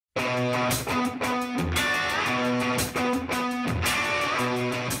Welcome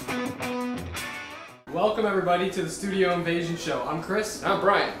everybody to the Studio Invasion Show. I'm Chris. I'm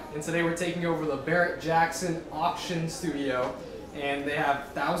Brian. And today we're taking over the Barrett-Jackson auction studio. And they have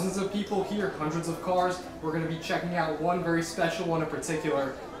thousands of people here, hundreds of cars. We're going to be checking out one very special one in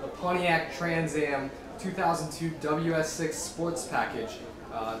particular, the Pontiac Trans Am 2002 WS6 Sports Package.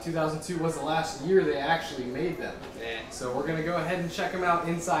 2002 was the last year they actually made them. So we're going to go ahead and check them out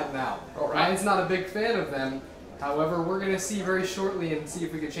inside and out. Ryan's not a big fan of them. However, we're going to see very shortly and see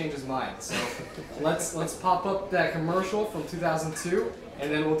if we can change his mind. So let's pop up that commercial from 2002, and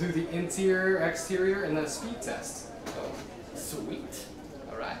then we'll do the interior, exterior, and then a speed test. Oh, sweet.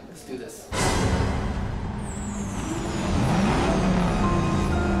 All right, let's do this.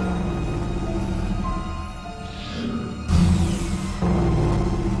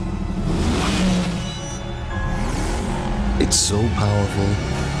 It's so powerful,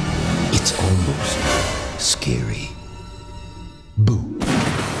 it's almost scary. Boom.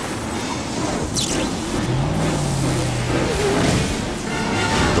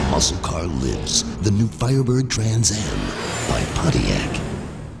 The muscle car lives. The new Firebird Trans Am by Pontiac.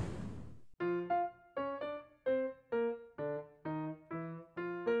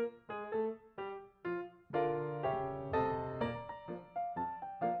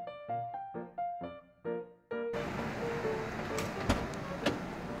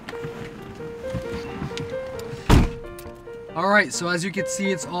 Alright, so as you can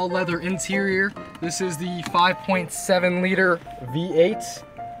see, it's all leather interior. This is the 5.7 liter V8.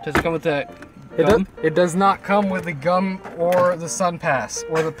 Does it come with that gum? It does not come with the gum or the sun pass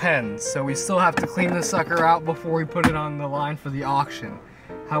or the pens, so we still have to clean the sucker out before we put it on the line for the auction.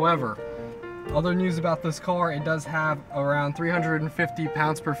 However, other news about this car, it does have around 350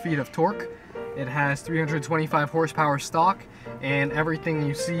 pounds-per-feet of torque. It has 325 horsepower stock, and everything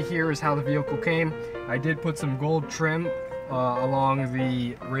you see here is how the vehicle came. I did put some gold trim along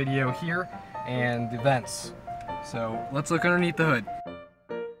the radio here and the vents. So let's look underneath the hood.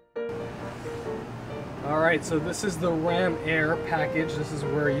 Alright, so this is the Ram Air package. This is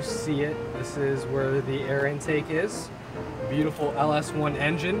where you see it. This is where the air intake is. Beautiful LS1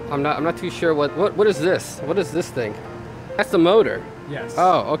 engine. I'm not too sure what is this? What is this thing? That's the motor. Yes.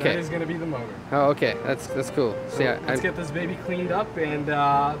 Oh, okay. That is going to be the motor. Oh, okay. That's cool. So yeah, let's get this baby cleaned up, and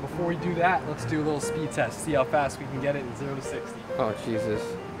before we do that, let's do a little speed test. See how fast we can get it in 0 to 60. Oh, Jesus.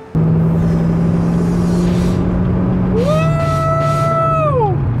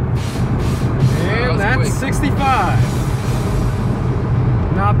 Woo! And that's quick. 65.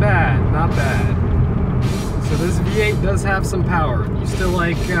 Not bad, not bad. So this V8 does have some power. You still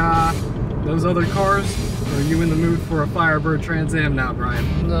like those other cars? Or are you in the mood for a Firebird Trans Am now, Brian?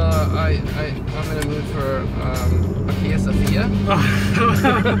 No, I'm in the mood for a Kia Sophia.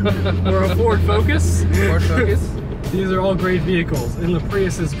 Or a Ford Focus. Ford Focus. These are all great vehicles, and the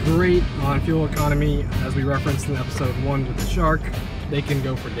Prius is great on fuel economy, as we referenced in episode 1 with the Shark. They can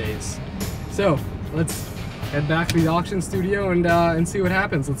go for days. So let's head back to the auction studio and see what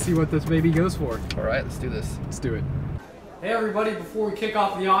happens. Let's see what this baby goes for. All right, let's do this. Let's do it. Hey everybody, before we kick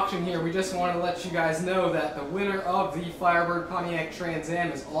off the auction here, we just wanted to let you guys know that the winner of the Firebird Pontiac Trans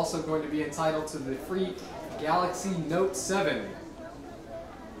Am is also going to be entitled to the free Galaxy Note 7.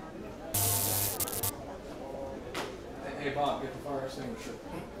 Hey Bob, get the fire extinguisher.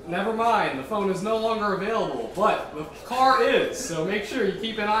 Never mind, the phone is no longer available, but the car is, so make sure you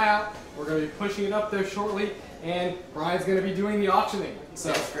keep an eye out. We're going to be pushing it up there shortly, and Brian's going to be doing the auctioning. So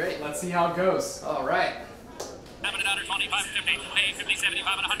that's great. Let's see how it goes. All right. $25, 50, pay 50,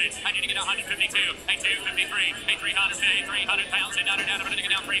 75, and 100. I need to get 152, pay 253, pay 300, pay 300 pounds, and down, I'm going to get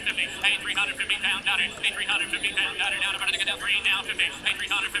down 350, pay 350 pound, down, pay 350 pound, down, I'm going to get down 3, now 50, pay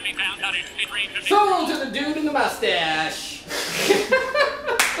 350 pound, down, pay 350. Sold to the dude in the mustache.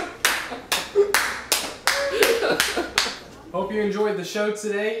 Hope you enjoyed the show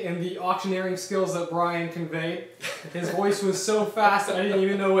today and the auctioneering skills that Brian conveyed. His voice was so fast I didn't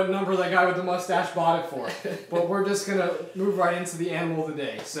even know what number that guy with the mustache bought it for. But we're just going to move right into the animal of the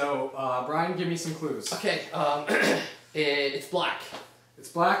day. So, Brian, give me some clues. Okay, it's black. It's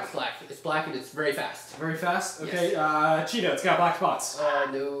black? It's black. It's black and it's very fast. Very fast? Okay, yes. cheetah, it's got black spots.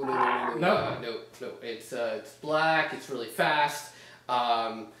 No. No. It's black, it's really fast.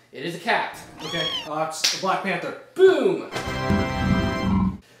 It is a cat. Okay, it's a Black Panther. Boom!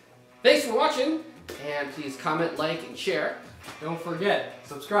 Thanks for watching, and please comment, like, and share. Don't forget,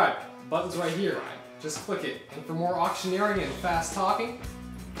 subscribe. The button's right here. Just click it. And for more auctioneering and fast talking,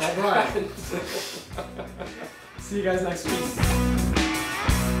 call Brian. See you guys next week.